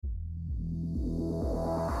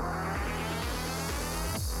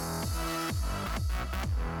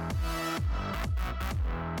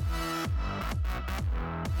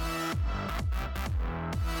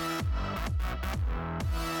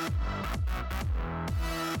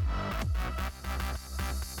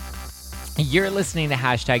You're listening to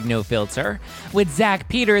Hashtag No Filter with Zach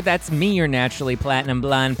Peter. That's me, your naturally platinum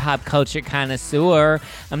blonde pop culture connoisseur.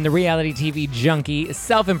 I'm the reality TV junkie,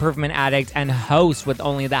 self-improvement addict, and host with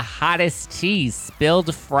only the hottest tea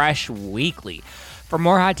spilled fresh weekly. For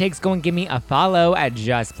more hot takes, go and give me a follow at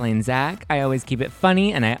Just Plain Zach. I always keep it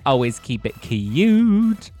funny and I always keep it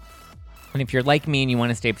cute. And if you're like me and you want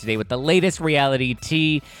to stay up to date with the latest reality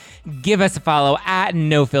tea, give us a follow at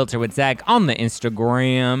No Filter with Zach on the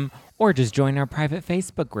Instagram. Or just join our private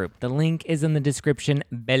Facebook group. The link is in the description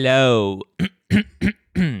below.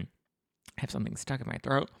 I have something stuck in my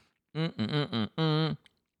throat.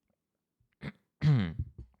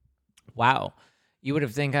 Wow. You would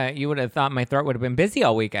have thought my throat would have been busy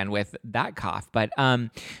all weekend with that cough. But no,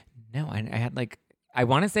 I had I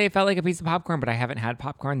want to say it felt like a piece of popcorn, but I haven't had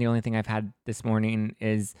popcorn. The only thing I've had this morning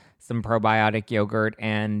is some probiotic yogurt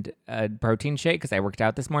and a protein shake because I worked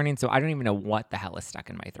out this morning. So I don't even know what the hell is stuck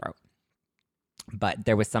in my throat. But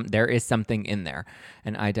there is something in there,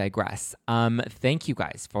 and I digress. Thank you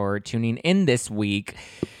guys for tuning in this week.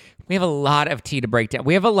 We have a lot of tea to break down.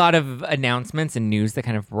 We have a lot of announcements and news that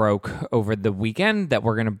kind of broke over the weekend that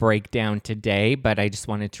we're going to break down today. But I just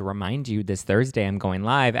wanted to remind you this Thursday, I'm going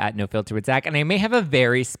live at No Filter with Zach. And I may have a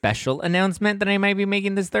very special announcement that I might be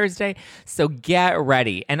making this Thursday. So get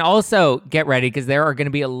ready. And also get ready because there are going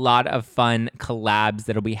to be a lot of fun collabs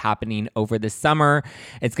that'll be happening over the summer.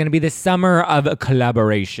 It's going to be the summer of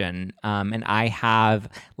collaboration. And I have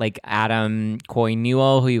Adam Coy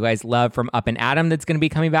Newell, who you guys love from Up and Adam, that's going to be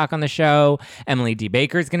coming back on the show. Emily D.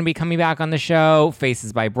 Baker is going to be coming back on the show.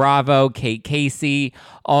 Faces by Bravo, Kate Casey,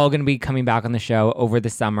 all going to be coming back on the show over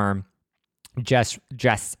the summer. Jess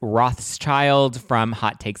Rothschild from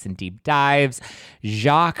Hot Takes and Deep Dives.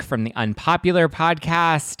 Jacques from the Unpopular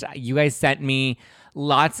podcast. You guys sent me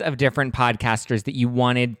lots of different podcasters that you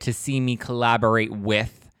wanted to see me collaborate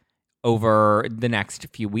with over the next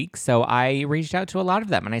few weeks. So I reached out to a lot of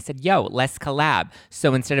them and I said, yo, let's collab.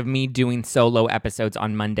 So instead of me doing solo episodes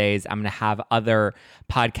on Mondays, I'm going to have other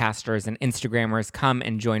podcasters and Instagrammers come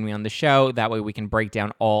and join me on the show. That way we can break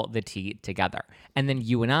down all the tea together. And then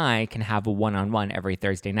you and I can have a one-on-one every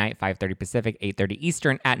Thursday night, 5:30 Pacific, 8:30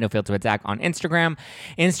 Eastern at No Filter with Zach on Instagram.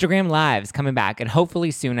 Instagram Lives coming back. And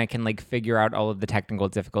hopefully soon I can figure out all of the technical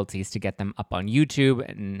difficulties to get them up on YouTube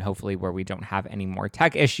and hopefully where we don't have any more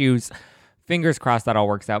tech issues. Fingers crossed that all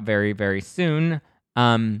works out very, very soon.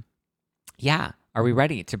 Yeah. Are we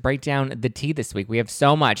ready to break down the tea this week? We have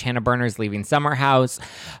so much. Hannah Berner's leaving Summer House.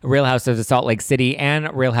 Real Housewives of Salt Lake City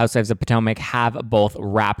and Real Housewives of Potomac have both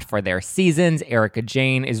wrapped for their seasons. Erica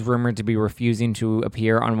Jane is rumored to be refusing to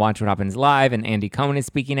appear on Watch What Happens Live, and Andy Cohen is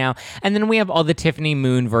speaking out. And then we have all the Tiffany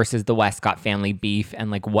Moon versus the Westcott family beef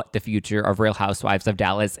and what the future of Real Housewives of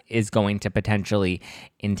Dallas is going to potentially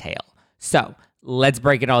entail. So let's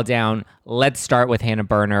break it all down. Let's start with Hannah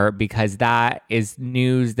Berner because that is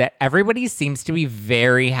news that everybody seems to be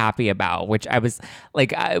very happy about, which I was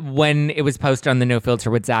when it was posted on the No Filter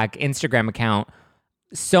with Zach Instagram account,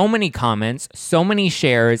 so many comments, so many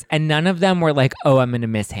shares, and none of them were oh, I'm going to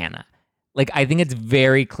miss Hannah. I think it's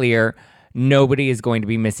very clear nobody is going to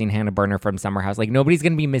be missing Hannah Berner from Summer House. Nobody's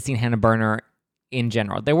going to be missing Hannah Berner in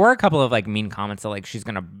general. There were a couple of mean comments of she's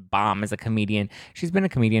gonna bomb as a comedian. She's been a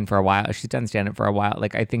comedian for a while. She's done stand-up for a while.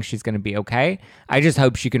 I think she's gonna be okay. I just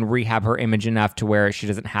hope she can rehab her image enough to where she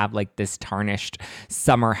doesn't have this tarnished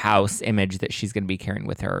Summer House image that she's gonna be carrying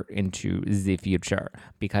with her into the future.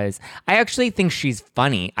 Because I actually think she's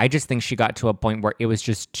funny. I just think she got to a point where it was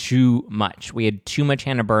just too much. We had too much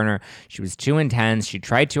Hannah Berner. She was too intense. She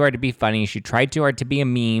tried too hard to be funny. She tried too hard to be a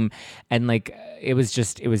meme. And it was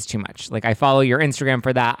too much. I follow your Instagram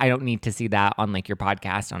for that. I don't need to see that on your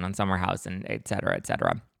podcast on Summer House and et cetera, et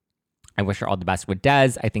cetera. I wish her all the best with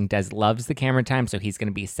Des. I think Des loves the camera time, so he's going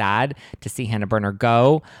to be sad to see Hannah Berner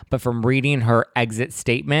go. But from reading her exit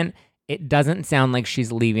statement, it doesn't sound like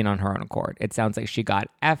she's leaving on her own accord. It sounds like she got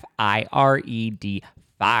F-I-R-E-D,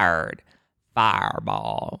 fired.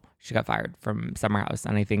 Fireball. She got fired from Summer House,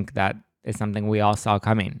 and I think that is something we all saw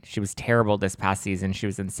coming. She was terrible this past season. She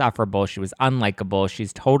was insufferable. She was unlikable.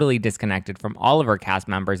 She's totally disconnected from all of her cast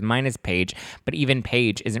members, minus Paige. But even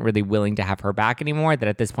Paige isn't really willing to have her back anymore, that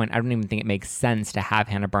at this point, I don't even think it makes sense to have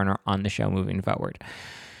Hannah Berner on the show moving forward.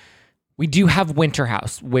 We do have Winter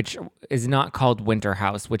House, which is not called Winter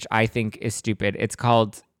House, which I think is stupid. It's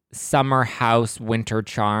called Summer House Winter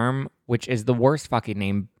Charm, which is the worst fucking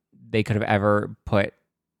name they could have ever put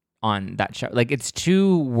on that show. It's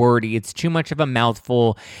too wordy. It's too much of a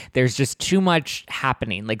mouthful. There's just too much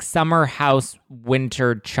happening. Summer House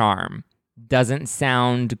Winter Charm doesn't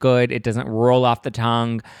sound good. It doesn't roll off the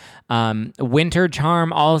tongue. Winter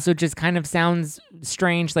Charm also just kind of sounds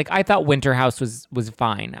strange. Like, I thought Winter House was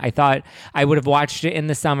fine. I thought I would have watched it in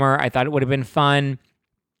the summer. I thought it would have been fun.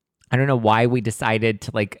 I don't know why we decided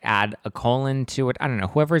to like add a colon to it. I don't know.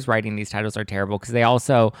 Whoever's writing these titles are terrible because they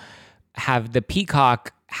also have the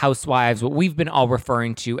Peacock Housewives, what we've been all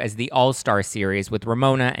referring to as the All-Star series with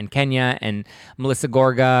Ramona and Kenya and Melissa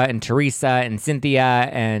Gorga and Teresa and Cynthia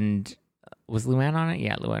and was Luann on it?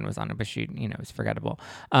 Yeah, Luann was on it, but she, was forgettable.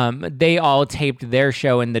 They all taped their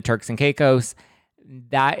show in the Turks and Caicos.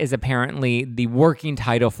 That is apparently the working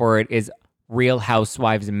title for it is Real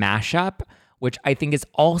Housewives Mashup, which I think is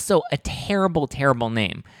also a terrible, terrible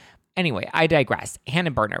name. Anyway, I digress.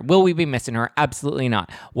 Hannah Berner, will we be missing her? Absolutely not.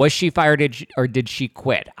 Was she fired or did she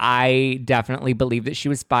quit? I definitely believe that she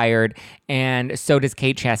was fired, and so does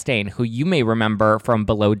Kate Chastain, who you may remember from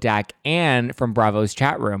Below Deck and from Bravo's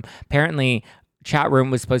Chat Room. Apparently, Chat Room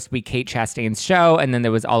was supposed to be Kate Chastain's show, and then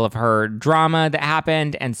there was all of her drama that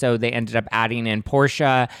happened, and so they ended up adding in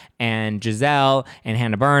Portia and Giselle and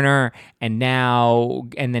Hannah Berner, and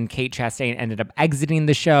then Kate Chastain ended up exiting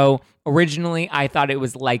the show. Originally, I thought it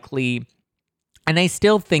was likely, and I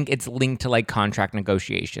still think it's linked to like contract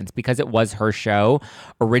negotiations because it was her show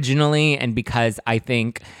originally, and because I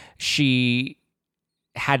think she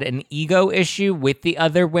had an ego issue with the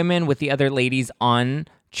other women, with the other ladies on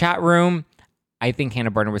Chat Room. I think Hannah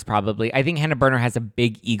Berner has a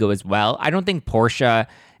big ego as well. I don't think Portia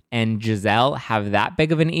and Giselle have that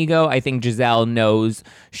big of an ego. I think Giselle knows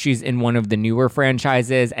she's in one of the newer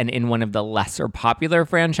franchises and in one of the lesser popular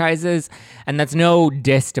franchises. And that's no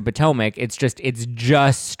diss to Potomac. It's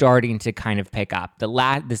just starting to kind of pick up.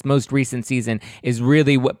 This most recent season is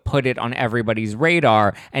really what put it on everybody's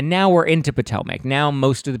radar. And now we're into Potomac. Now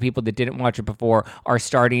most of the people that didn't watch it before are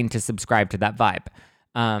starting to subscribe to that vibe.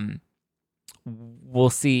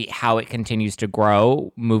 We'll see how it continues to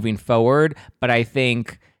grow moving forward. But I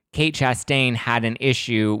think Kate Chastain had an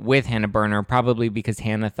issue with Hannah Berner, probably because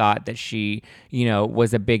Hannah thought that she,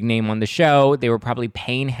 was a big name on the show. They were probably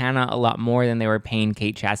paying Hannah a lot more than they were paying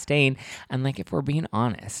Kate Chastain. And like, if we're being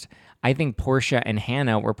honest, I think Portia and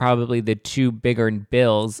Hannah were probably the two bigger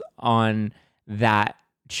bills on that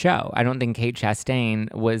show. I don't think Kate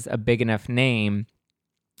Chastain was a big enough name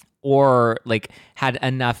or like had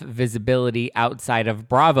enough visibility outside of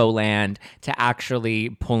Bravo land to actually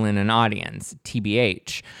pull in an audience,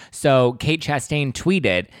 TBH. So Kate Chastain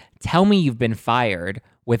tweeted, "Tell me you've been fired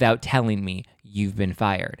without telling me you've been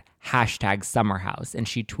fired. #SummerHouse." And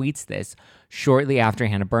she tweets this shortly after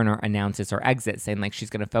Hannah Berner announces her exit, saying like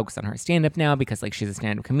she's going to focus on her stand-up now because like she's a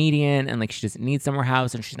stand-up comedian and like she doesn't need Summer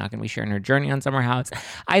House and she's not going to be sharing her journey on Summer House.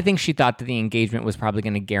 I think she thought that the engagement was probably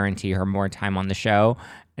going to guarantee her more time on the show.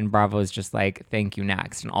 And Bravo is just like, thank you,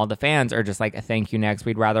 next. And all the fans are just like, thank you, next.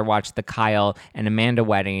 We'd rather watch the Kyle and Amanda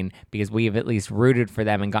wedding because we've at least rooted for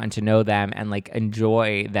them and gotten to know them and like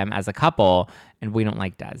enjoy them as a couple. And we don't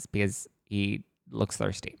like Des because he looks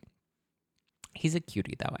thirsty. He's a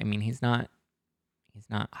cutie though. I mean, he's not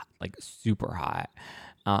like super hot.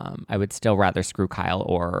 I would still rather screw I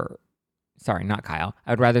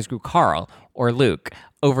would rather screw Carl or Luke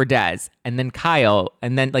over Des, and then Kyle,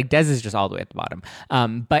 and then like Des is just all the way at the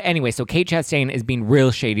bottom. But anyway, so Kate Chastain is being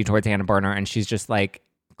real shady towards Hannah Berner, and she's just like,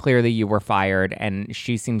 clearly you were fired, and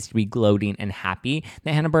she seems to be gloating and happy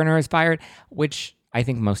that Hannah Berner is fired, which I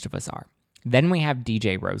think most of us are. Then we have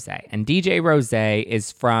DJ Rose, and DJ Rose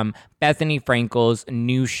is from Bethany Frankel's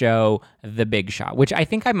new show, The Big Shot, which I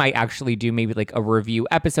think I might actually do maybe like a review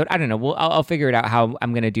episode. I don't know. I'll figure it out how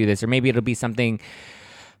I'm going to do this, or maybe it'll be something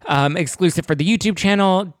exclusive for the YouTube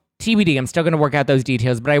channel. TBD, I'm still going to work out those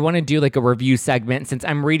details, but I want to do like a review segment since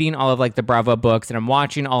I'm reading all of like the Bravo books and I'm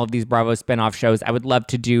watching all of these Bravo spinoff shows. I would love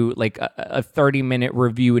to do like a 30-minute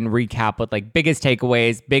review and recap with like biggest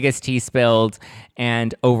takeaways, biggest tea spilled,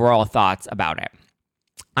 and overall thoughts about it.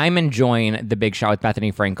 I'm enjoying The Big Shot with Bethany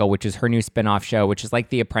Frankel, which is her new spinoff show, which is like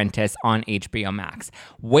The Apprentice on HBO Max.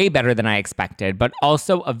 Way better than I expected, but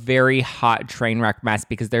also a very hot train wreck mess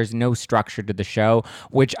because there's no structure to the show,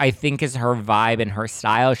 which I think is her vibe and her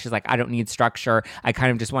style. She's like, I don't need structure. I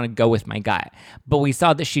kind of just want to go with my gut. But we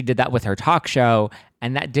saw that she did that with her talk show,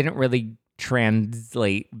 and that didn't really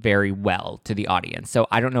translate very well to the audience. So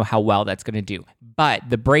I don't know how well that's going to do. But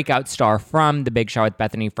the breakout star from The Big Shot with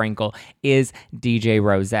Bethany Frankel is DJ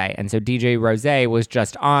Rose. And so DJ Rose was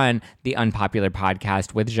just on the Unpopular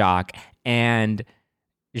podcast with Jacques, and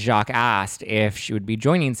Jacques asked if she would be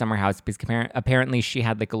joining Summer House because apparently she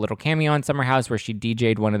had like a little cameo on Summer House where she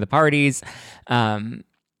DJ'd one of the parties.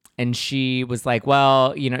 And she was like,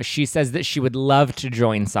 well, she says that she would love to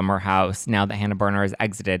join Summer House now that Hannah Berner has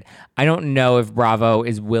exited. I don't know if Bravo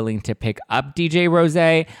is willing to pick up DJ Rose.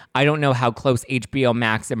 I don't know how close HBO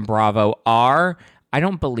Max and Bravo are. I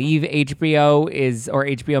don't believe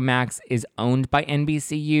HBO Max is owned by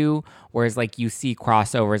NBCU, whereas like you see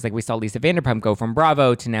crossovers, like we saw Lisa Vanderpump go from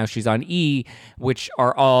Bravo to now she's on E, which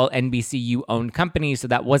are all NBCU owned companies. So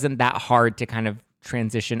that wasn't that hard to kind of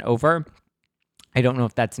transition over. I don't know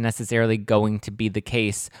if that's necessarily going to be the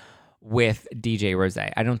case with DJ Rose.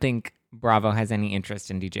 I don't think Bravo has any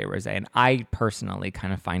interest in DJ Rose, and I personally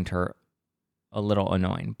kind of find her a little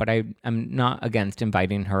annoying, but I'm not against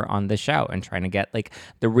inviting her on the show and trying to get like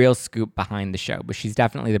the real scoop behind the show, but she's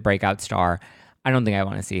definitely the breakout star. I don't think I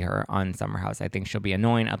want to see her on Summer House. I think she'll be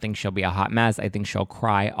annoying. I think she'll be a hot mess. I think she'll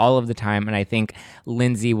cry all of the time, and I think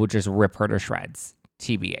Lindsay will just rip her to shreds,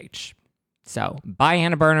 TBH. So, bye,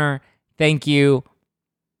 Hannah Berner. Thank you.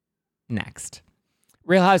 Next.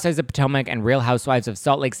 Real Housewives of Potomac and Real Housewives of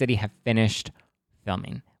Salt Lake City have finished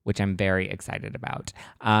filming, which I'm very excited about.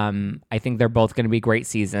 I think they're both going to be great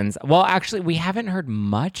seasons. Well, actually, we haven't heard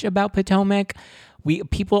much about Potomac.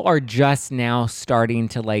 People are just now starting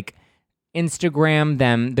to like Instagram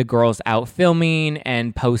the girls out filming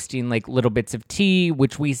and posting like little bits of tea,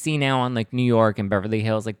 which we see now on like New York and Beverly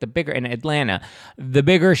Hills, like in Atlanta, the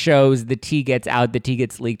bigger shows, the tea gets out, the tea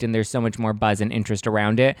gets leaked, and there's so much more buzz and interest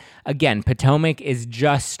around it. Again, Potomac is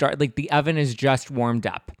just the oven is just warmed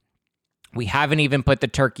up. We haven't even put the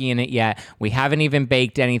turkey in it yet. We haven't even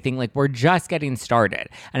baked anything. Like, we're just getting started.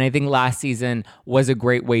 And I think last season was a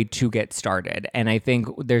great way to get started. And I think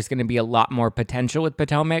there's going to be a lot more potential with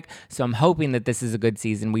Potomac. So I'm hoping that this is a good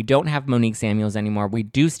season. We don't have Monique Samuels anymore. We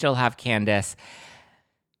do still have Candace.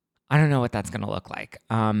 I don't know what that's going to look like.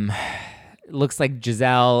 Looks like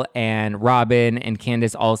Giselle and Robin and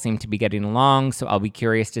Candace all seem to be getting along, so I'll be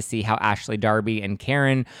curious to see how Ashley Darby and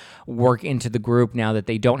Karen work into the group now that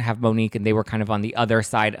they don't have Monique and they were kind of on the other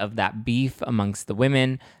side of that beef amongst the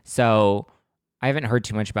women. So I haven't heard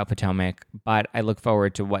too much about Potomac, but I look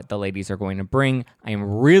forward to what the ladies are going to bring. I am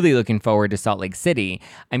really looking forward to Salt Lake City.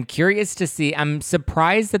 I'm curious to see. I'm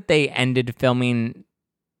surprised that they ended filming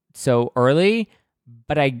so early,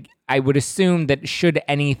 but I would assume that should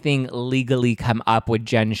anything legally come up with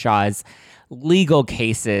Jen Shah's legal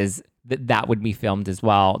cases, that would be filmed as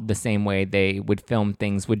well, the same way they would film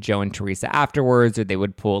things with Joe and Teresa afterwards, or they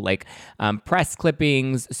would pull like press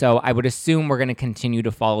clippings. So I would assume we're going to continue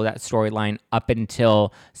to follow that storyline up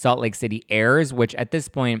until Salt Lake City airs, which at this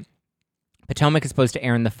point, Potomac is supposed to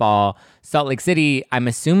air in the fall. Salt Lake City, I'm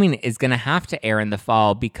assuming, is going to have to air in the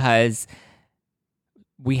fall because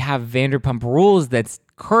we have Vanderpump Rules that's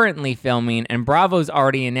currently filming, and Bravo's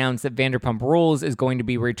already announced that Vanderpump Rules is going to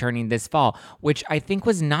be returning this fall, which I think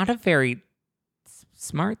was not a very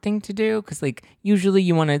smart thing to do, because like usually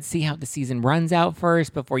you want to see how the season runs out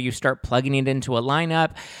first before you start plugging it into a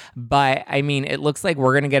lineup. But I mean, it looks like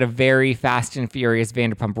we're going to get a very fast and furious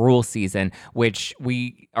Vanderpump Rules season, which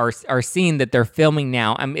we are seeing that they're filming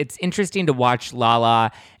now. It's interesting to watch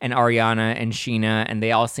Lala and Ariana and Sheena, and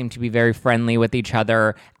they all seem to be very friendly with each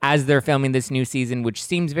other as they're filming this new season, which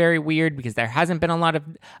seems very weird because there hasn't been a lot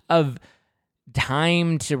of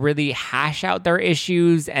time to really hash out their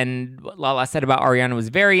issues. And what Lala said about Ariana was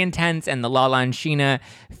very intense, and the Lala and Sheena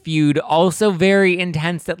feud also very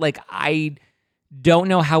intense, that like I don't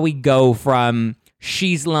know how we go from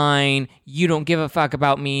she's lying, you don't give a fuck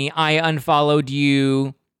about me, I unfollowed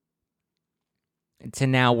you, to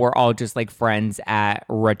now we're all just like friends at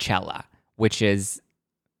Rachella, which is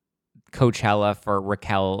Coachella for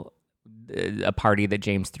Raquel, a party that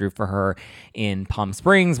James threw for her in Palm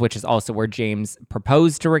Springs, which is also where James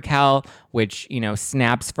proposed to Raquel, which,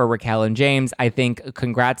 snaps for Raquel and James. I think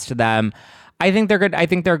congrats to them. I think they're good. I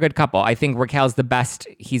think they're a good couple. I think Raquel's the best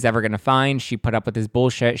he's ever going to find. She put up with his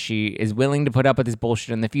bullshit. She is willing to put up with his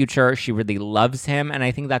bullshit in the future. She really loves him, and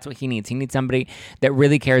I think that's what he needs. He needs somebody that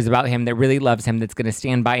really cares about him, that really loves him, that's going to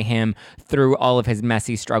stand by him through all of his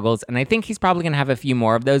messy struggles. And I think he's probably going to have a few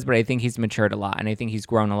more of those, but I think he's matured a lot, and I think he's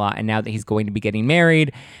grown a lot. And now that he's going to be getting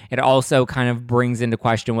married, it also kind of brings into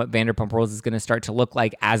question what Vanderpump Rules is going to start to look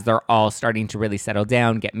like as they're all starting to really settle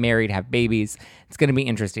down, get married, have babies. It's going to be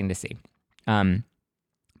interesting to see.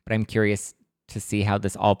 But I'm curious to see how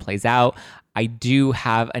this all plays out. I do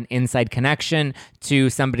have an inside connection to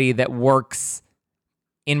somebody that works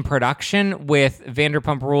in production with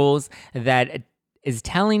Vanderpump Rules that is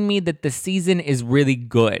telling me that the season is really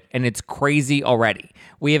good and it's crazy already.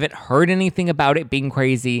 We haven't heard anything about it being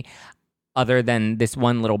crazy other than this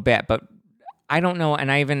one little bit, but I don't know.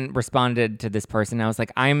 And I even responded to this person. I was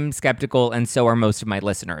like, I'm skeptical, and so are most of my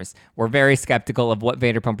listeners. We're very skeptical of what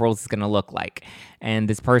Vanderpump Rules is going to look like. And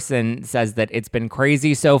this person says that it's been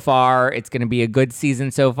crazy so far. It's going to be a good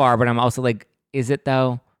season so far. But I'm also like, is it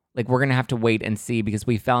though? Like, we're going to have to wait and see, because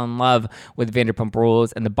we fell in love with Vanderpump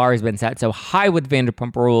Rules, and the bar has been set so high with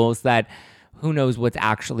Vanderpump Rules that who knows what's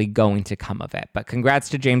actually going to come of it. But congrats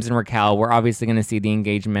to James and Raquel. We're obviously going to see the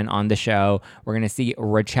engagement on the show. We're going to see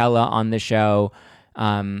Rachella on the show.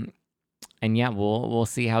 And yeah, we'll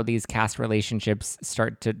see how these cast relationships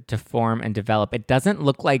start to form and develop. It doesn't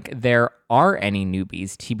look like there are any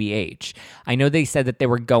newbies, TBH. I know they said that they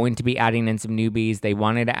were going to be adding in some newbies. They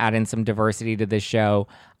wanted to add in some diversity to this show.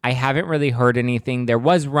 I haven't really heard anything. There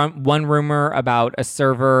was one rumor about a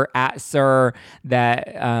server at SUR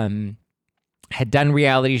that had done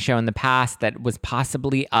reality show in the past that was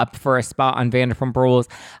possibly up for a spot on Vanderpump Rules.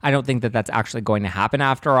 I don't think that that's actually going to happen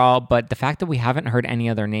after all, but the fact that we haven't heard any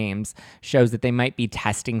other names shows that they might be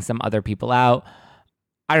testing some other people out.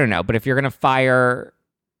 I don't know, but if you're going to fire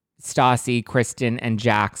Stassi, Kristen, and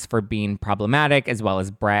Jax for being problematic, as well as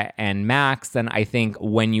Brett and Max, then I think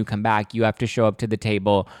when you come back, you have to show up to the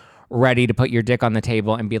table ready to put your dick on the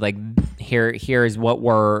table and be like, here's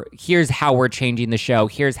how we're changing the show.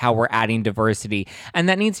 Here's how we're adding diversity. And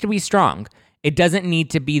that needs to be strong. It doesn't need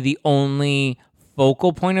to be the only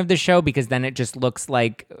focal point of the show, because then it just looks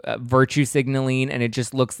like virtue signaling, and it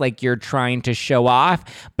just looks like you're trying to show off.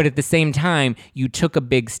 But at the same time, you took a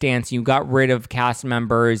big stance. You got rid of cast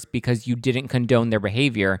members because you didn't condone their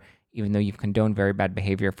behavior, even though you've condoned very bad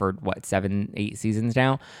behavior for 7, 8 seasons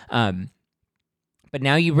now. But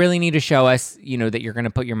now you really need to show us, that you're going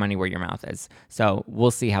to put your money where your mouth is. So we'll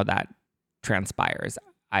see how that transpires.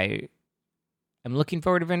 I am looking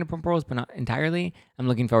forward to Vanderpump Rules, but not entirely. I'm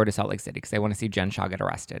looking forward to Salt Lake City because I want to see Jen Shah get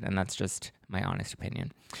arrested, and that's just my honest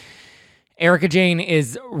opinion. Erika Jayne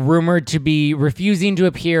is rumored to be refusing to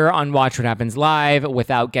appear on Watch What Happens Live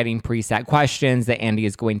without getting preset questions that Andy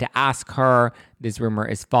is going to ask her. This rumor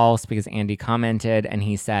is false because Andy commented and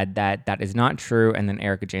he said that that is not true. And then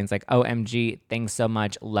Erika Jayne's like, OMG, thanks so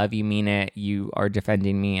much. Love you, mean it. You are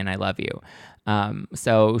defending me and I love you.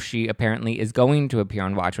 So she apparently is going to appear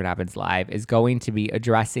on Watch What Happens Live, is going to be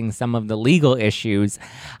addressing some of the legal issues.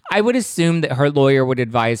 I would assume that her lawyer would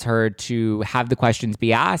advise her to have the questions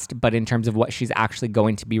be asked, but in terms of what she's actually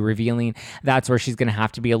going to be revealing, that's where she's going to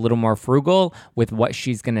have to be a little more frugal with what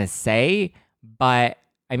she's going to say. But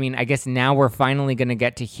I mean, I guess now we're finally going to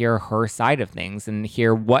get to hear her side of things and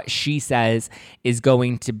hear what she says is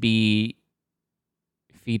going to be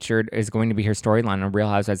featured, is going to be her storyline on Real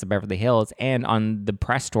Housewives of Beverly Hills and on the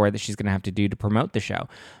press tour that she's going to have to do to promote the show.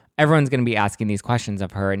 Everyone's going to be asking these questions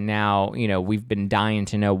of her. And now, we've been dying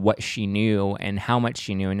to know what she knew and how much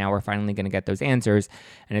she knew. And now we're finally going to get those answers.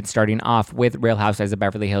 And it's starting off with Real Housewives of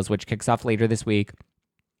Beverly Hills, which kicks off later this week.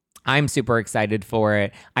 I'm super excited for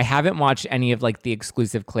it. I haven't watched any of the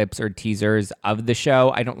exclusive clips or teasers of the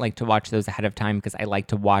show. I don't like to watch those ahead of time because I like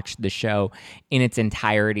to watch the show in its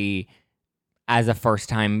entirety as a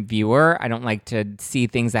first-time viewer. I don't like to see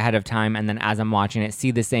things ahead of time and then as I'm watching it,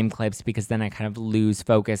 see the same clips, because then I kind of lose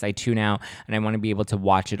focus. I tune out and I want to be able to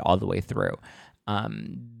watch it all the way through.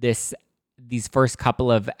 These first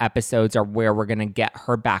couple of episodes are where we're going to get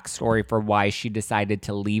her backstory for why she decided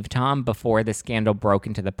to leave Tom before the scandal broke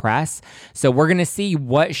into the press. So we're going to see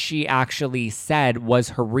what she actually said was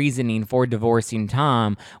her reasoning for divorcing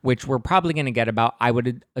Tom, which we're probably going to get about, I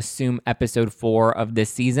would assume, episode 4 of this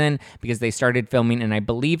season, because they started filming in, I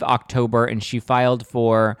believe, October, and she filed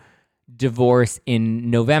for divorce in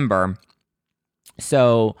November.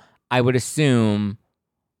 So I would assume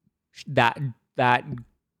that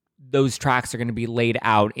those tracks are going to be laid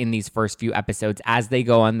out in these first few episodes as they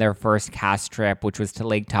go on their first cast trip, which was to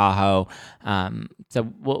Lake Tahoe. So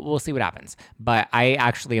we'll see what happens. But I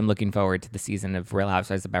actually am looking forward to the season of Real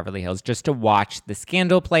Housewives of Beverly Hills, just to watch the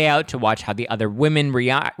scandal play out, to watch how the other women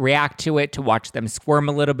react to it, to watch them squirm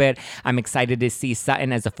a little bit. I'm excited to see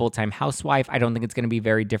Sutton as a full-time housewife. I don't think it's going to be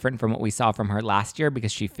very different from what we saw from her last year,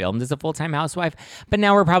 because she filmed as a full-time housewife. But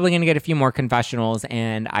now we're probably going to get a few more confessionals,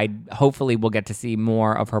 and hopefully we'll get to see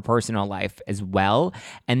more of her personal life as well.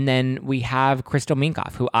 And then we have Crystal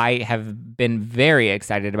Minkoff, who I have been very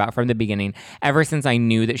excited about from the beginning. Ever since I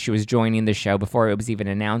knew that she was joining the show before it was even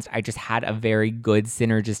announced, I just had a very good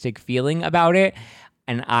synergistic feeling about it.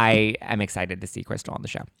 And I am excited to see Crystal on the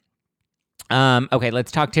show. Okay,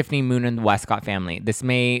 let's talk Tiffany Moon and the Westcott family. This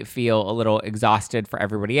may feel a little exhausted for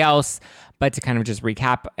everybody else, but to kind of just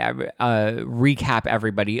recap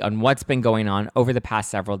everybody on what's been going on over the past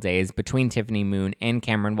several days between Tiffany Moon and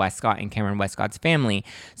Cameron Westcott and Cameron Westcott's family.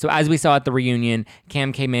 So as we saw at the reunion,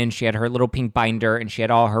 Cam came in, she had her little pink binder, and she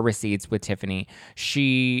had all her receipts with Tiffany.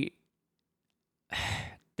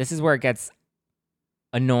 This is where it gets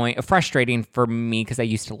frustrating for me because I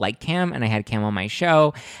used to like Cam and I had Cam on my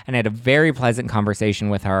show and I had a very pleasant conversation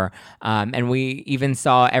with her. And we even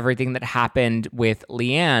saw everything that happened with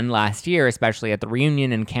Leanne last year, especially at the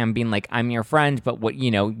reunion, and Cam being like, I'm your friend, but what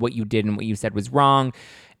you did and what you said was wrong,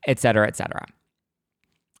 et cetera, et cetera.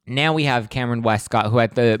 Now we have Cameron Westcott, who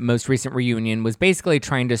at the most recent reunion was basically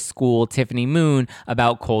trying to school Tiffany Moon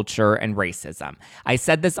about culture and racism. I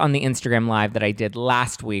said this on the Instagram live that I did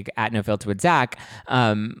last week at No Filter with Zach,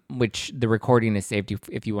 which the recording is saved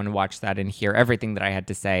if you want to watch that and hear everything that I had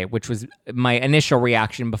to say, which was my initial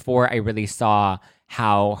reaction before I really saw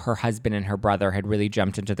how her husband and her brother had really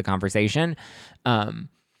jumped into the conversation.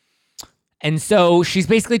 And so she's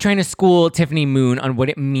basically trying to school Tiffany Moon on what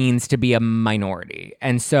it means to be a minority.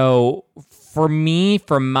 And so for me,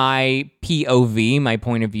 from my POV, my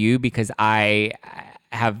point of view, because I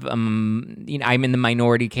have, I'm in the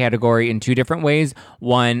minority category in two different ways.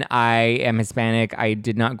 One, I am Hispanic. I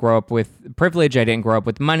did not grow up with privilege. I didn't grow up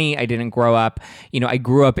with money. I didn't grow up, I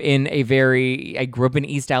grew up in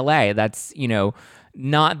East LA. That's,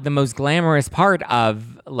 not the most glamorous part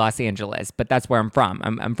of Los Angeles, but that's where I'm from.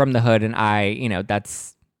 I'm from the hood, and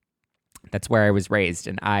that's where I was raised,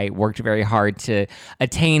 and I worked very hard to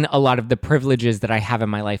attain a lot of the privileges that I have in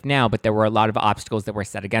my life now, but there were a lot of obstacles that were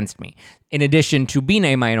set against me. In addition to being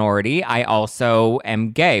a minority, I also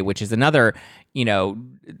am gay, which is another,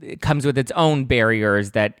 it comes with its own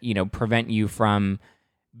barriers that, prevent you from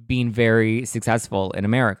being very successful in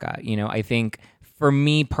America. I think for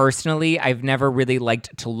me personally, I've never really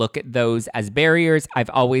liked to look at those as barriers.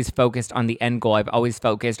 I've always focused on the end goal. I've always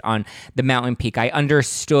focused on the mountain peak. I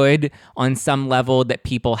understood on some level that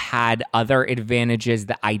people had other advantages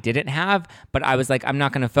that I didn't have, but I was like, I'm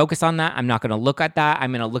not going to focus on that. I'm not going to look at that.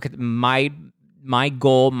 I'm going to look at my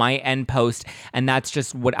goal, my end post, and that's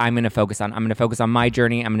just what I'm going to focus on. I'm going to focus on my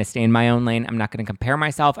journey. I'm going to stay in my own lane. I'm not going to compare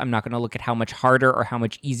myself. I'm not going to look at how much harder or how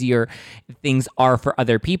much easier things are for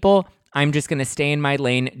other people. I'm just going to stay in my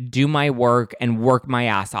lane, do my work, and work my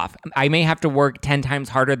ass off. I may have to work 10 times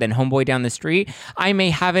harder than homeboy down the street. I may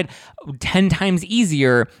have it 10 times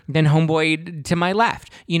easier than homeboy to my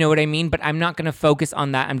left. You know what I mean? But I'm not going to focus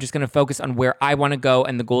on that. I'm just going to focus on where I want to go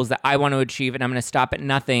and the goals that I want to achieve, and I'm going to stop at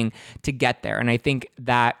nothing to get there. And I think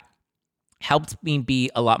that helped me be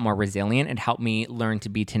a lot more resilient. It helped me learn to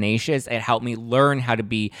be tenacious. It helped me learn how to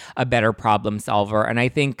be a better problem solver. And I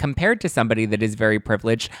think compared to somebody that is very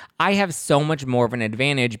privileged, I have so much more of an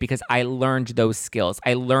advantage because I learned those skills.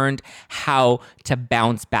 I learned how to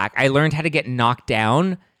bounce back. I learned how to get knocked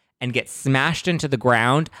down and get smashed into the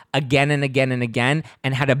ground again and again and again,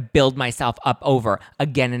 and how to build myself up over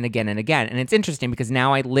again and again and again. And it's interesting because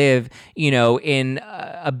now I live, in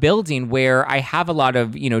a building where I have a lot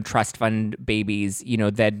of, trust fund babies,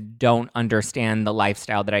 that don't understand the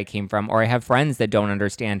lifestyle that I came from, or I have friends that don't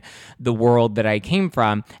understand the world that I came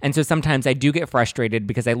from. And so sometimes I do get frustrated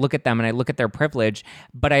because I look at them and I look at their privilege,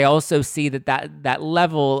 but I also see that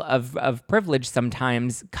level of privilege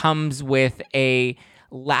sometimes comes with a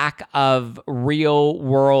lack of real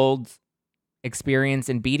world experience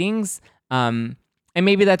and beatings. And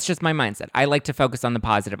maybe that's just my mindset. I like to focus on the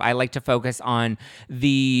positive. I like to focus on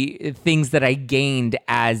the things that I gained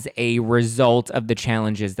as a result of the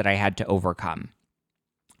challenges that I had to overcome.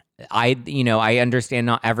 I understand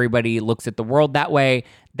not everybody looks at the world that way.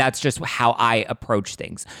 That's just how I approach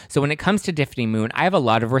things. So when it comes to Tiffany Moon, I have a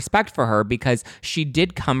lot of respect for her because she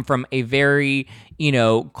did come from a very,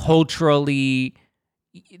 culturally,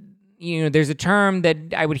 there's a term that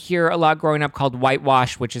I would hear a lot growing up called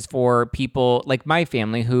whitewash, which is for people like my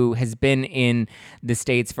family who has been in the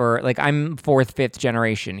States for, I'm fourth, fifth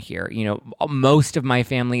generation here. Most of my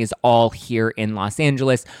family is all here in Los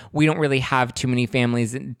Angeles. We don't really have too many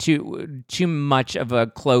families, too much of a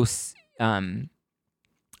close,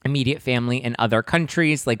 immediate family in other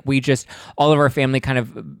countries. All of our family kind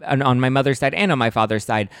of on my mother's side and on my father's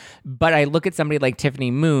side. But I look at somebody like Tiffany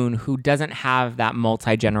Moon, who doesn't have that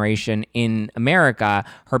multi-generation in America.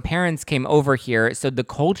 Her parents came over here, so the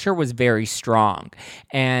culture was very strong.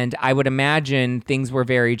 And I would imagine things were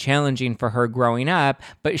very challenging for her growing up,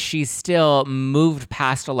 but she still moved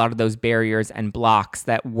past a lot of those barriers and blocks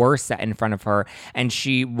that were set in front of her. And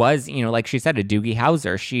she was, like she said, a Doogie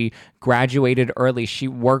Howser. She graduated early. She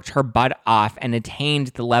worked her butt off and attained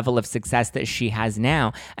the level of success that she has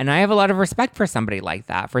now. And I have a lot of respect for somebody like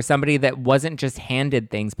that, for somebody that wasn't just handed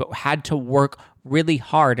things, but had to work really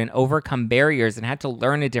hard and overcome barriers and had to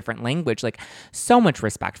learn a different language. Like, so much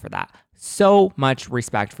respect for that. So much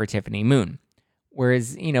respect for Tiffany Moon.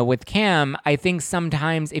 Whereas, with Cam, I think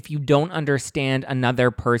sometimes if you don't understand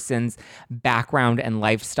another person's background and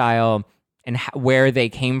lifestyle and where they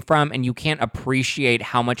came from, and you can't appreciate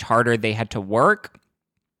how much harder they had to work,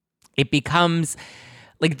 it becomes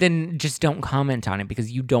like, then just don't comment on it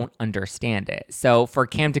because you don't understand it. So for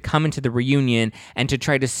Cam to come into the reunion and to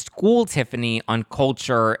try to school Tiffany on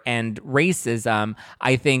culture and racism,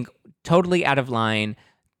 I think totally out of line.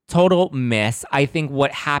 Total miss. I think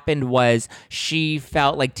what happened was she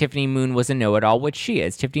felt like Tiffany Moon was a know-it-all, which she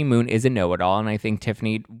is. Tiffany Moon is a know-it-all, and I think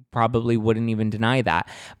Tiffany probably wouldn't even deny that.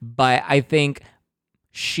 But I think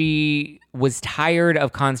she was tired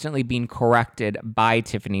of constantly being corrected by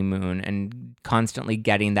Tiffany Moon and constantly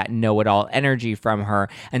getting that know-it-all energy from her.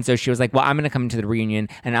 And so she was like, well, I'm going to come to the reunion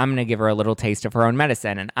and I'm going to give her a little taste of her own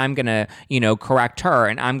medicine, and I'm going to, correct her,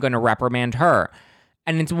 and I'm going to reprimand her.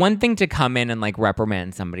 And it's one thing to come in and like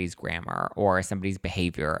reprimand somebody's grammar or somebody's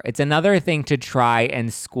behavior. It's another thing to try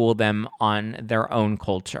and school them on their own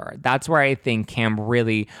culture. That's where I think Cam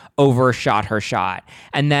really overshot her shot.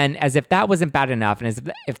 And then, as if that wasn't bad enough, and as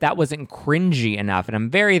if that wasn't cringy enough, and I'm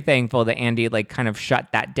very thankful that Andy like kind of shut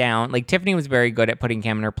that down. Like, Tiffany was very good at putting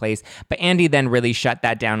Cam in her place, but Andy then really shut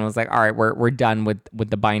that down and was like, all right, we're done with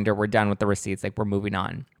the binder. We're done with the receipts. Like, we're moving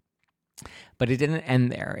on. But it didn't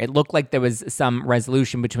end there. It looked like there was some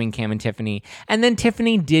resolution between Cam and Tiffany. And then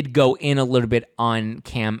Tiffany did go in a little bit on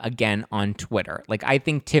Cam again on Twitter. Like, I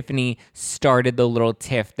think Tiffany started the little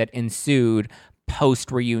tiff that ensued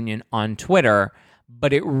post-reunion on Twitter,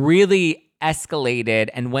 but it really escalated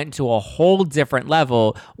and went to a whole different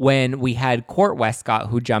level when we had Court Westcott,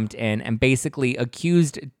 who jumped in and basically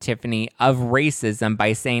accused Tiffany of racism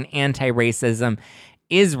by saying anti-racism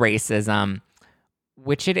is racism,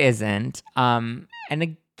 which it isn't. And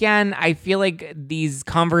again, I feel like these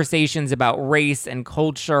conversations about race and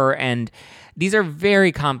culture, and these are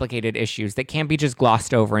very complicated issues that can't be just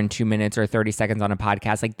glossed over in 2 minutes or 30 seconds on a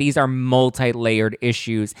podcast. Like, these are multi-layered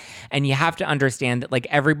issues, and you have to understand that like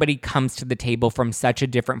everybody comes to the table from such a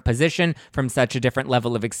different position, from such a different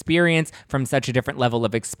level of experience, from such a different level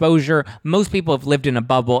of exposure. Most people have lived in a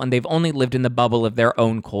bubble, and they've only lived in the bubble of their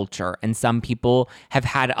own culture. And some people have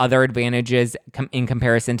had other advantages in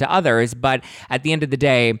comparison to others. But at the end of the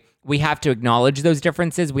day, we have to acknowledge those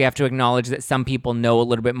differences. We have to acknowledge that some people know a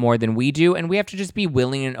little bit more than we do, and we have to just be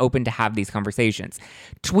willing and open to have these conversations.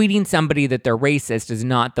 Tweeting somebody that they're racist is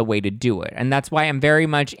not the way to do it. And that's why I'm very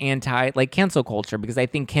much anti like cancel culture, because I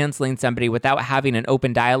think canceling somebody without having an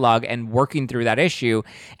open dialogue and working through that issue,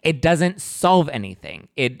 it doesn't solve anything.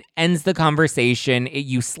 It ends the conversation.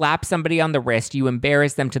 You slap somebody on the wrist, you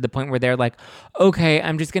embarrass them to the point where they're like, okay,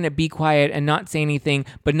 I'm just going to be quiet and not say anything,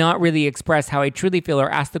 but not really express how I truly feel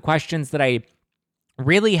or ask the questions that I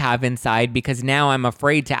really have inside, because now I'm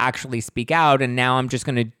afraid to actually speak out, and now I'm just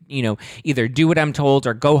going to, either do what I'm told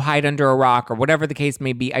or go hide under a rock or whatever the case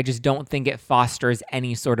may be. I just don't think it fosters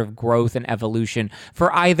any sort of growth and evolution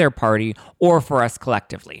for either party or for us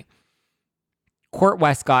collectively. Court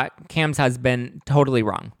Westcott, Cam's husband, totally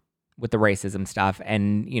wrong with the racism stuff,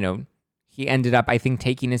 and, he ended up, I think,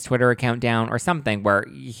 taking his Twitter account down or something, where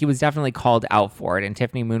he was definitely called out for it. And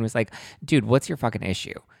Tiffany Moon was like, dude, what's your fucking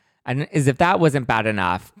issue? And as if that wasn't bad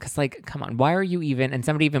enough, because like, come on, why are you even, and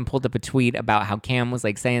somebody even pulled up a tweet about how Cam was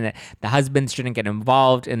like saying that the husbands shouldn't get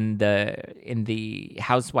involved in the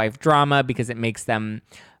housewife drama because it makes them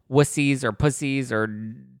wussies or pussies or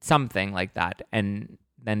something like that. And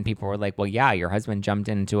then people were like, well, yeah, your husband jumped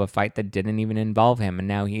into a fight that didn't even involve him. And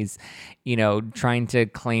now he's, trying to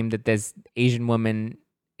claim that this Asian woman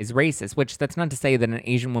is racist, which that's not to say that an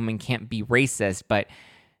Asian woman can't be racist. But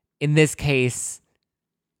in this case,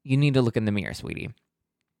 you need to look in the mirror, sweetie.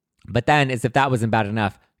 But then, as if that wasn't bad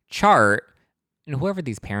enough, Chart, and whoever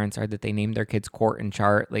these parents are that they named their kids Court and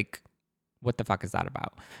Chart, like, what the fuck is that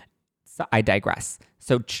about? So I digress.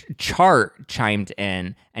 So Chart chimed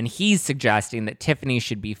in, and he's suggesting that Tiffany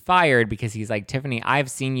should be fired because he's like, Tiffany,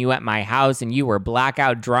 I've seen you at my house and you were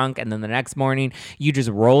blackout drunk, and then the next morning you just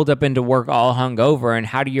rolled up into work all hungover.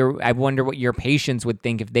 And I wonder what your patients would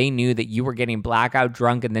think if they knew that you were getting blackout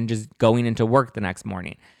drunk and then just going into work the next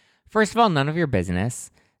morning. First of all, none of your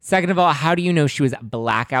business. Second of all, how do you know she was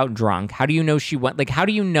blackout drunk? How do you know she went, like, how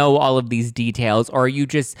do you know all of these details? Or are you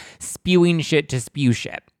just spewing shit to spew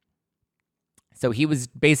shit? So he was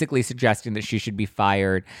basically suggesting that she should be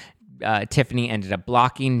fired Tiffany ended up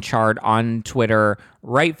blocking Chart on Twitter,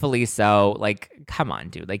 rightfully so. Like, come on,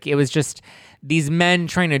 dude. Like, it was just these men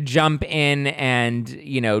trying to jump in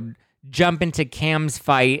and, jump into Cam's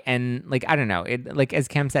fight. And, like, I don't know. It, like, as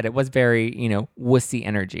Cam said, it was very, wussy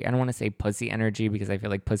energy. I don't want to say pussy energy because I feel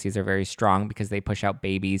like pussies are very strong because they push out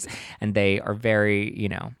babies and they are very,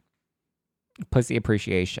 pussy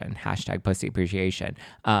appreciation, hashtag pussy appreciation.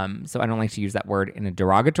 So I don't like to use that word in a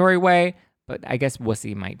derogatory way, but I guess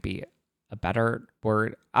wussy might be a better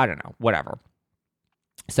word. I don't know, whatever.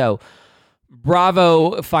 So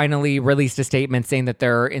Bravo finally released a statement saying that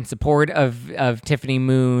they're in support of Tiffany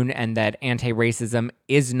Moon and that anti-racism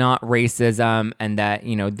is not racism, and that,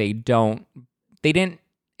 they didn't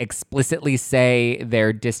explicitly say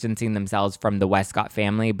they're distancing themselves from the Westcott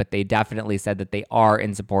family, but they definitely said that they are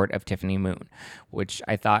in support of Tiffany Moon, which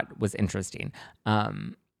I thought was interesting.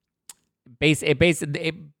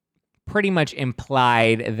 It pretty much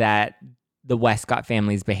implied that the Westcott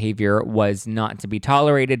family's behavior was not to be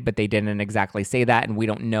tolerated, but they didn't exactly say that, and we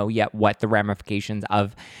don't know yet what the ramifications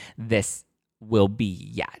of this will be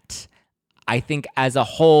yet. I think as a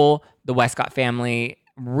whole, the Westcott family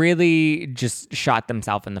really just shot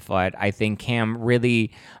themselves in the foot. I think Cam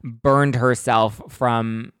really burned herself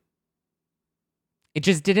from... It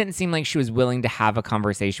just didn't seem like she was willing to have a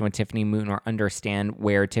conversation with Tiffany Moon or understand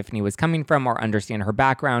where Tiffany was coming from or understand her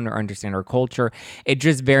background or understand her culture. It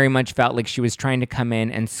just very much felt like she was trying to come in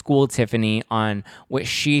and school Tiffany on what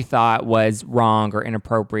she thought was wrong or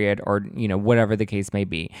inappropriate or, whatever the case may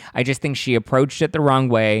be. I just think she approached it the wrong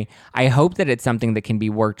way. I hope that it's something that can be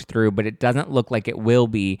worked through, but it doesn't look like it will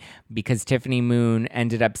be because Tiffany Moon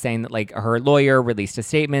ended up saying that, like, her lawyer released a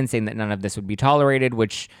statement saying that none of this would be tolerated,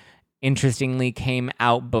 which interestingly came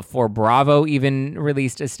out before Bravo even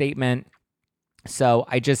released a statement. So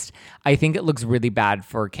I think it looks really bad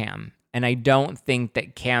for Cam. And I don't think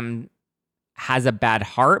that Cam has a bad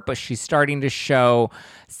heart, but she's starting to show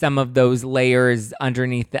some of those layers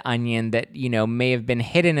underneath the onion that, may have been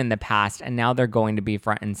hidden in the past, and now they're going to be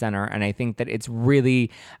front and center. And I think that it's really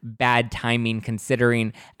bad timing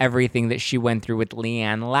considering everything that she went through with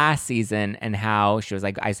Leanne last season and how she was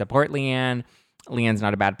like, I support Leanne. Leanne's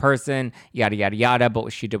not a bad person, yada, yada, yada, but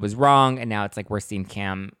what she did was wrong. And now it's like we're seeing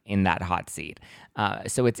Cam in that hot seat.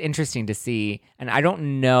 So it's interesting to see. And I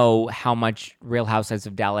don't know how much Real Housewives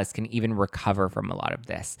of Dallas can even recover from a lot of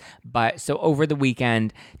this. But so over the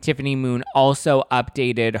weekend, Tiffany Moon also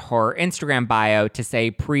updated her Instagram bio to say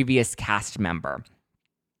previous cast member,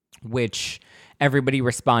 which everybody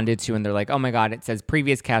responded to, and they're like, oh my God, it says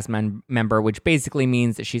previous cast member, which basically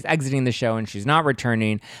means that she's exiting the show and she's not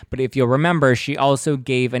returning. But if you'll remember, she also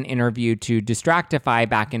gave an interview to Distractify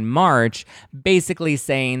back in March, basically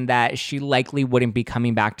saying that she likely wouldn't be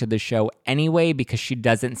coming back to the show anyway because she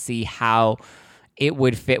doesn't see how it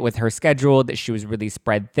would fit with her schedule, that she was really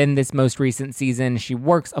spread thin this most recent season. She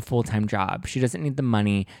works a full-time job. She doesn't need the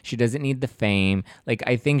money. She doesn't need the fame. Like,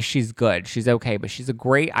 I think she's good. She's okay, but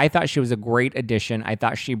I thought she was a great addition. I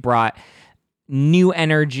thought she brought new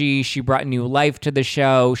energy. She brought new life to the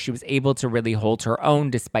show. She was able to really hold her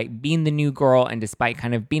own despite being the new girl and despite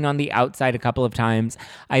kind of being on the outside a couple of times.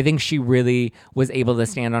 I think she really was able to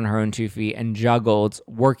stand on her own 2 feet and juggled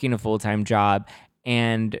working a full-time job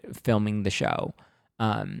and filming the show.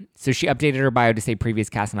 So she updated her bio to say previous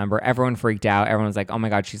cast member. Everyone freaked out. Everyone was like, oh my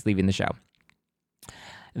God, she's leaving the show.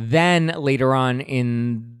 Then later on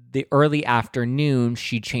in the early afternoon,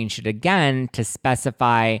 she changed it again to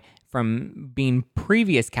specify from being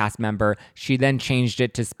previous cast member. She then changed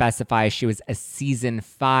it to specify she was a season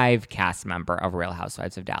 5 cast member of Real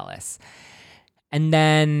Housewives of Dallas. And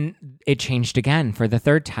then it changed again for the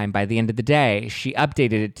third time by the end of the day. She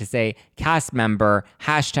updated it to say cast member,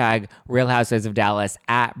 hashtag Real Housewives of Dallas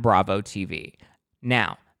at Bravo TV.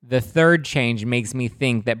 Now, the third change makes me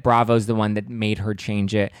think that Bravo's the one that made her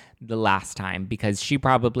change it the last time, because she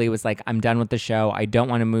probably was like, I'm done with the show. I don't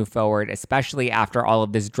want to move forward, especially after all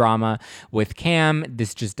of this drama with Cam.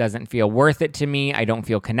 This just doesn't feel worth it to me. I don't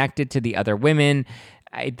feel connected to the other women.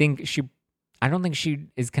 I don't think she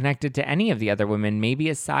is connected to any of the other women, maybe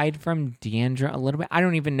aside from D'Andra a little bit. I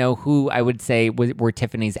don't even know who I would say were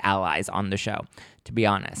Tiffany's allies on the show, to be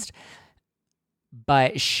honest.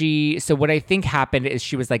 But so what I think happened is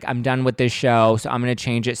she was like, I'm done with this show, so I'm going to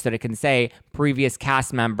change it so that it can say previous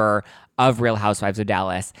cast member of Real Housewives of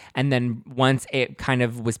Dallas. And then once it kind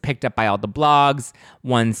of was picked up by all the blogs,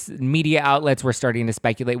 once media outlets were starting to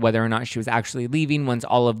speculate whether or not she was actually leaving, once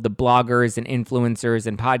all of the bloggers and influencers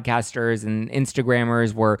and podcasters and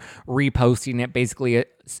Instagrammers were reposting it, basically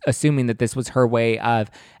assuming that this was her way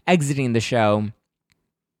of exiting the show,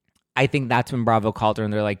 I think that's when Bravo called her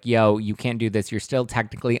and they're like, yo, you can't do this. You're still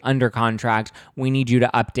technically under contract. We need you to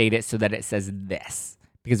update it so that it says this.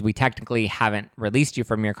 Because we technically haven't released you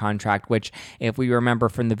from your contract, which, if we remember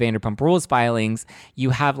from the Vanderpump Rules filings,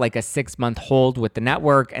 you have like a 6-month hold with the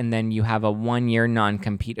network, and then you have a 1-year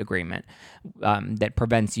non-compete agreement that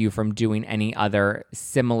prevents you from doing any other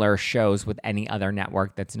similar shows with any other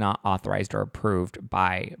network that's not authorized or approved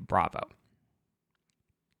by Bravo.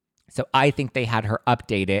 So I think they had her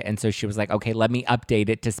update it. And so she was like, okay, let me update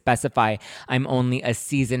it to specify I'm only a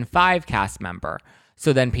season 5 cast member.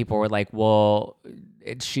 So then people were like, well,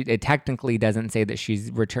 it technically doesn't say that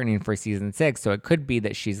she's returning for season 6. So it could be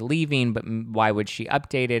that she's leaving, but why would she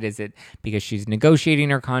update it? Is it because she's negotiating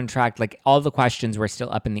her contract? Like, all the questions were still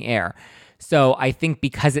up in the air. So I think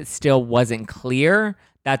because it still wasn't clear,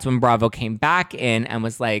 that's when Bravo came back in and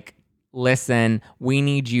was like, listen, we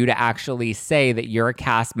need you to actually say that you're a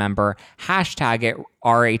cast member, hashtag it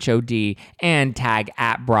RHOD, and tag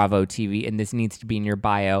at Bravo TV. And this needs to be in your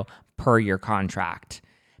bio per your contract.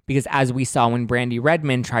 Because as we saw when Brandi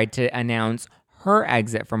Redmond tried to announce her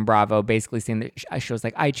exit from Bravo, basically saying that she was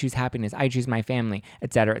like, I choose happiness, I choose my family,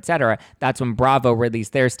 et cetera, that's when Bravo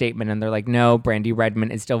released their statement and they're like, no, Brandi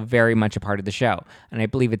Redmond is still very much a part of the show. And I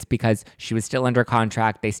believe it's because she was still under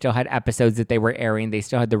contract. They still had episodes that they were airing. They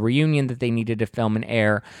still had the reunion that they needed to film and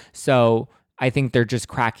air. So I think they're just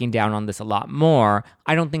cracking down on this a lot more.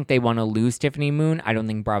 I don't think they want to lose Tiffany Moon. I don't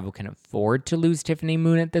think Bravo can afford to lose Tiffany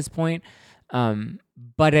Moon at this point.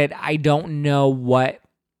 But I don't know what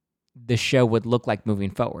the show would look like moving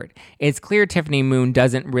forward. It's clear Tiffany Moon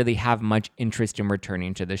doesn't really have much interest in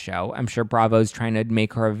returning to the show. I'm sure Bravo's trying to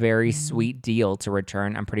make her a very sweet deal to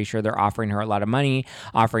return. I'm pretty sure they're offering her a lot of money,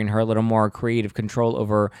 offering her a little more creative control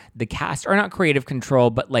over the cast, or not creative control,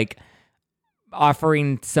 but like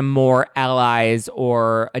offering some more allies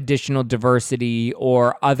or additional diversity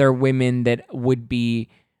or other women that would be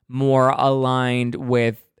more aligned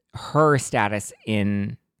with her status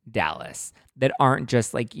in Dallas, that aren't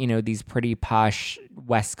just like, these pretty posh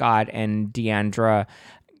Westcott and Deandra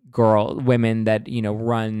women that,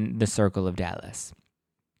 run the circle of Dallas.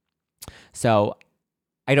 So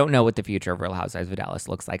I don't know what the future of Real Housewives of Dallas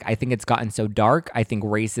looks like. I think it's gotten so dark. I think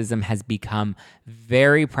racism has become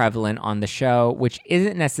very prevalent on the show, which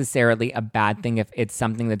isn't necessarily a bad thing if it's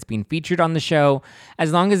something that's being featured on the show,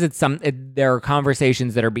 as long as there are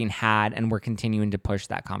conversations that are being had and we're continuing to push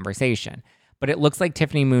that conversation. But it looks like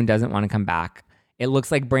Tiffany Moon doesn't want to come back. It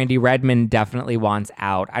looks like Brandi Redmond definitely wants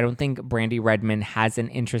out. I don't think Brandi Redmond has an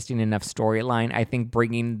interesting enough storyline. I think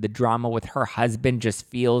bringing the drama with her husband just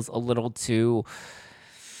feels a little too,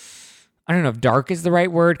 I don't know if dark is the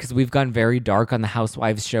right word, because we've gone very dark on the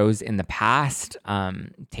Housewives shows in the past.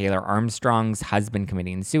 Taylor Armstrong's husband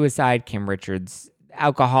committing suicide, Kim Richards'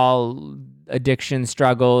 alcohol addiction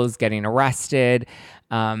struggles, getting arrested,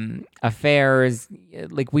 affairs.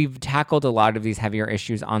 Like, we've tackled a lot of these heavier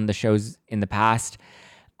issues on the shows in the past.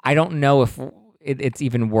 I don't know if it's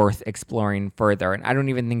even worth exploring further. And I don't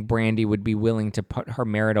even think Brandi would be willing to put her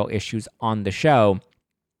marital issues on the show,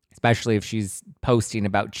 especially if she's posting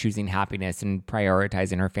about choosing happiness and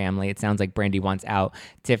prioritizing her family. It sounds like Brandi wants out.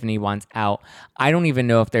 Tiffany wants out. I don't even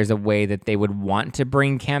know if there's a way that they would want to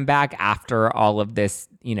bring Cam back after all of this,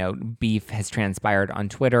 beef has transpired on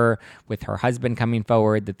Twitter with her husband coming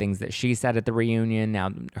forward, the things that she said at the reunion.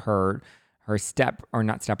 Now her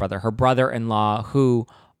her brother-in-law, who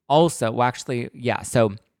also,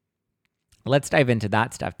 so let's dive into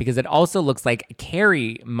that stuff, because it also looks like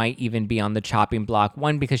Carrie might even be on the chopping block.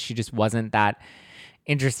 One, because she just wasn't that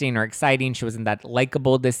interesting or exciting. She wasn't that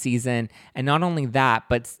likable this season. And not only that,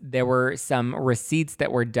 but there were some receipts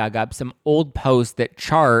that were dug up, some old posts that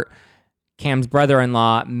Chart, Cam's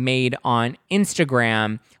brother-in-law, made on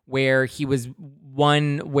Instagram, where he was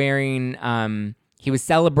he was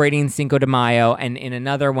celebrating Cinco de Mayo, and in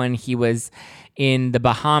another one, he was in the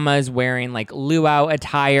Bahamas wearing like luau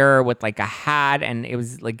attire with like a hat, and it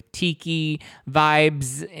was like tiki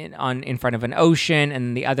vibes in front of an ocean.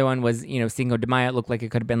 And the other one was, Cinco de Mayo. It looked like it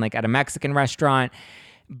could have been like at a Mexican restaurant.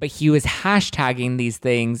 But he was hashtagging these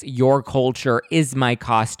things. Your culture is my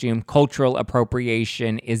costume. Cultural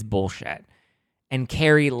appropriation is bullshit. And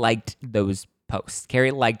Carrie liked those posts.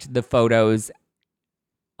 Carrie liked the photos.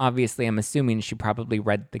 Obviously, I'm assuming she probably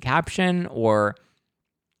read the caption, or,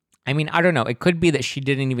 I mean, I don't know. It could be that she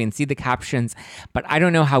didn't even see the captions, but I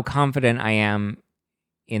don't know how confident I am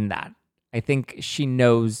in that. I think she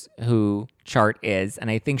knows who Chart is, and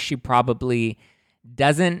I think she probably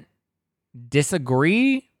doesn't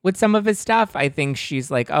disagree with some of his stuff. I think she's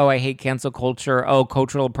like, oh, I hate cancel culture. Oh,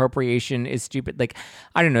 cultural appropriation is stupid. Like,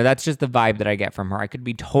 I don't know. That's just the vibe that I get from her. I could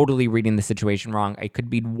be totally reading the situation wrong. I could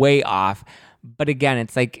be way off. But again,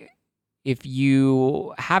 it's like, if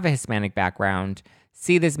you have a Hispanic background,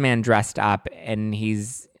 see this man dressed up and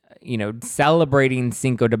he's, celebrating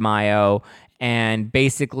Cinco de Mayo and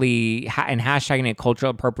basically and hashtagging it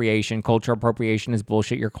cultural appropriation. Cultural appropriation is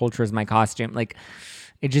bullshit. Your culture is my costume. Like,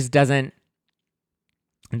 it just doesn't.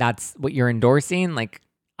 That's what you're endorsing. Like,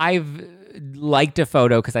 I've liked a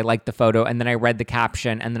photo because I liked the photo, and then I read the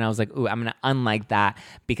caption, and then I was like, ooh, I'm going to unlike that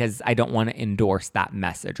because I don't want to endorse that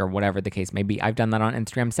message or whatever the case may be. I've done that on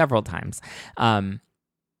Instagram several times.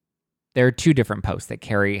 There are 2 different posts that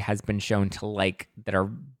Carrie has been shown to like that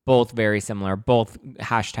are both very similar, both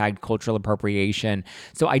hashtagged cultural appropriation.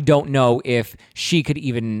 So I don't know if she could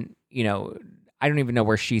even, I don't even know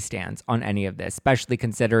where she stands on any of this, especially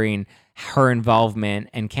considering her involvement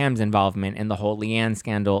and Cam's involvement in the whole Leanne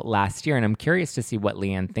scandal last year. And I'm curious to see what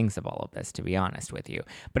Leanne thinks of all of this, to be honest with you.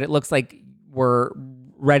 But it looks like we're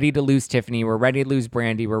ready to lose Tiffany. We're ready to lose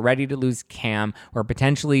Brandy. We're ready to lose Cam. We're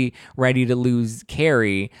potentially ready to lose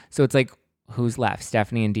Carrie. So it's like, who's left?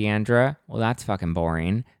 Stephanie and Deandra? Well, that's fucking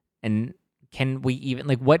boring. And can we even,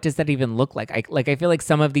 like, what does that even look like? I feel like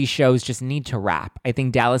some of these shows just need to wrap. I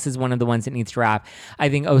think Dallas is one of the ones that needs to wrap. I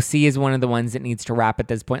think OC is one of the ones that needs to wrap at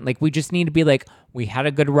this point. Like, we just need to be like, we had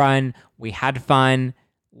a good run. We had fun.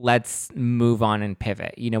 Let's move on and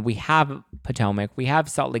pivot. We have Potomac. We have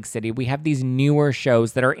Salt Lake City. We have these newer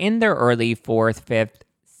shows that are in their early 4th, 5th,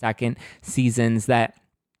 2nd seasons that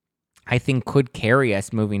I think could carry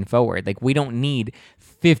us moving forward. Like, we don't need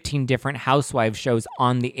 15 different housewives shows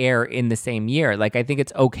on the air in the same year. Like, I think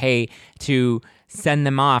it's okay to send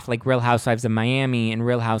them off like Real Housewives of Miami and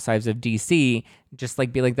Real Housewives of DC. Just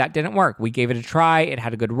like be like, that didn't work. We gave it a try. It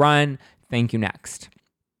had a good run. Thank you, next.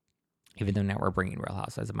 Even though now we're bringing Real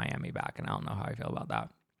Housewives of Miami back, and I don't know how I feel about that.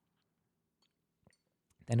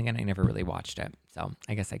 Then again, I never really watched it, so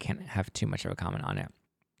I guess I can't have too much of a comment on it.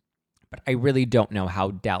 But I really don't know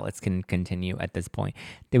how Dallas can continue at this point.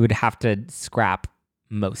 They would have to scrap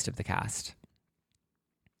most of the cast.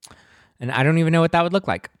 And I don't even know what that would look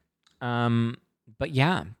like. But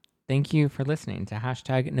yeah, thank you for listening to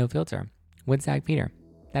 #NoFilter with Zach Peter.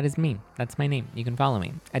 That is me. That's my name. You can follow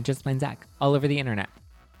me at Just Plain Zach all over the internet.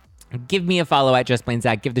 Give me a follow at Just Plain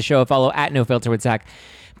Zach. Give the show a follow at No Filter with Zach.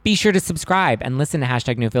 Be sure to subscribe and listen to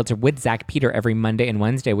 #NoFilter with Zach Peter every Monday and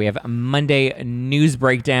Wednesday. We have Monday news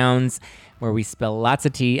breakdowns where we spill lots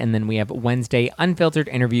of tea, and then we have Wednesday unfiltered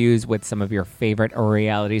interviews with some of your favorite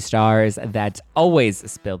reality stars that always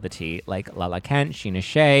spill the tea, like Lala Kent, Sheena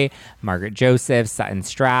Shea, Margaret Joseph, Sutton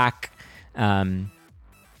Strack,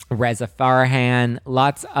 Reza Farhan,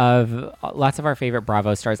 lots of our favorite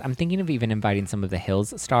Bravo stars. I'm thinking of even inviting some of the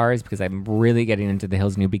Hills stars because I'm really getting into the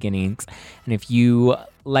Hills New Beginnings. And if you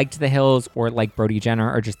liked the Hills or like Brody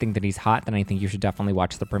Jenner or just think that he's hot, then I think you should definitely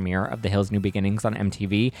watch the premiere of the Hills New Beginnings on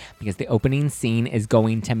MTV because the opening scene is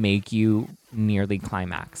going to make you nearly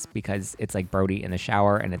climax because it's like Brody in the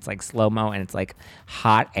shower and it's like slow-mo and it's like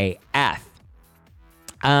hot AF.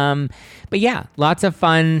 But yeah, lots of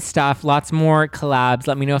fun stuff, lots more collabs.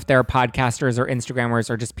 Let me know if there are podcasters or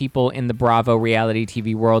Instagrammers or just people in the Bravo reality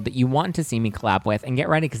TV world that you want to see me collab with. And get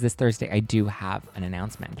ready because this Thursday I do have an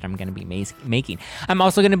announcement that I'm going to be making. I'm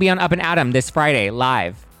also going to be on Up and Adam this Friday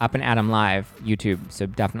live, Up and Adam live, YouTube. So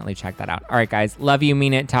definitely check that out. All right, guys, love you,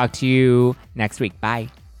 mean it. Talk to you next week. Bye.